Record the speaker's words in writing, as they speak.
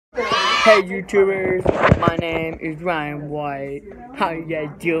Hey YouTubers, my name is Ryan White. How you guys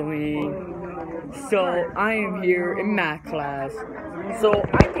doing? So I am here in math class. So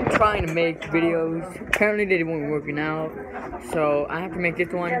I've been trying to make videos. Apparently they weren't working out. So I have to make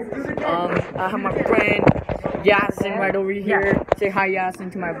this one. I have my friend Yasin right over here. Say hi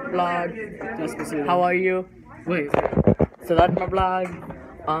Yasin to my blog. How are you? Wait. So that's my blog.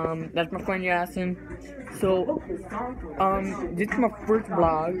 That's my friend Yasin. So, this is my first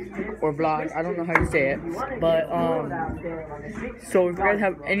vlog, I don't know how you say it, but, so if you guys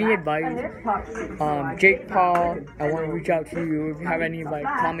have any advice, Jake Paul, I want to reach out to you. If you have any advice,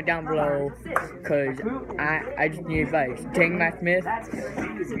 comment down below, because I just need advice. Jake Matt Smith,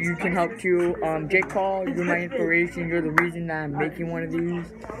 you can help too. Jake Paul, you're my inspiration, you're the reason that I'm making one of these.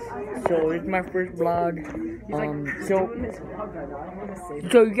 So, this is my first vlog.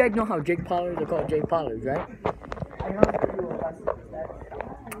 So you guys know how Jake Paulers are called Jake Paulers, right?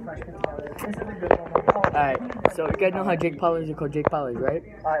 Alright, so you guys know how Jake Paulers are called Jake Paulers, right?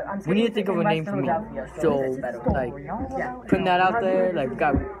 We need to think of a name for me. So, like, putting that out there, like,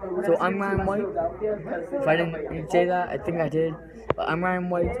 so I'm Ryan White. If I didn't say that, I think I did. But I'm Ryan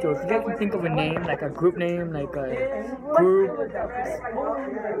White, so if you guys can think of a name, like a group name, like a group,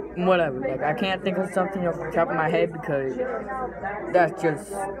 whatever. Like, I can't think of something off the top of my head because that's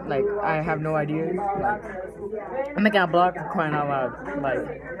just, like, I have no ideas. Like, I'm making a blog for crying out loud.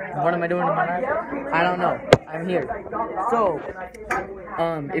 Like, what am I doing in my life? I don't know. I'm here. So,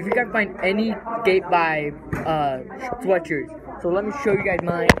 if you guys find any Skate Vibe sweatshirts, so let me show you guys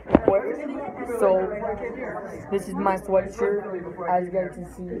mine. So, this is my sweatshirt. As you guys can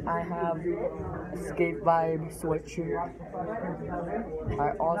see, I have a Skate Vibe sweatshirt.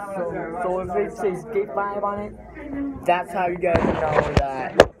 I also, so if it says Skate Vibe on it, that's how you guys know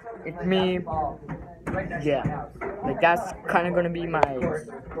that it's me. Yeah, like that's kind of gonna be my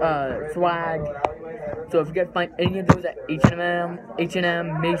swag. So if you guys find any of those at H&M,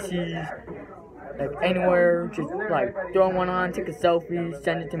 Macy's, like anywhere, just like throw one on, take a selfie,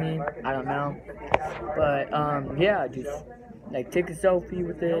 send it to me. I don't know, but yeah, just like take a selfie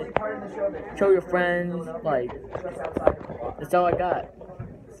with it, show your friends. Like that's all I got.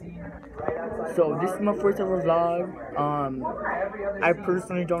 So this is my first ever vlog. I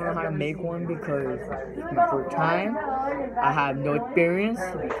personally don't know how to make one because it's my first time. I have no experience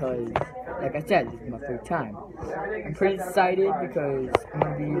because, like I said, this is my first time. I'm pretty excited because I'm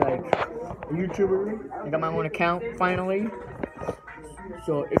gonna be like a YouTuber. I got my own account finally.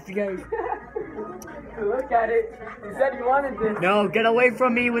 So if you guys look at it, you said you wanted this. No, get away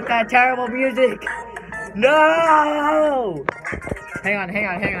from me with that terrible music. No! Hang on.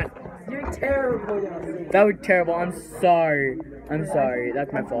 You're terrible. That was terrible. I'm sorry.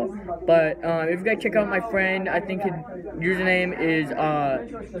 That's my fault. But if you guys check out my friend, I think his username is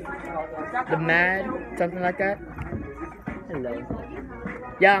the Mad, something like that. Hello.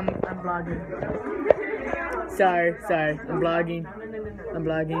 Yeah, I'm vlogging. Sorry. I'm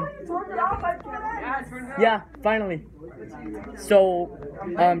vlogging. Yeah, finally. So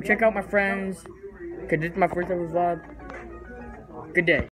check out my friends, cause this is my first ever vlog. Good day.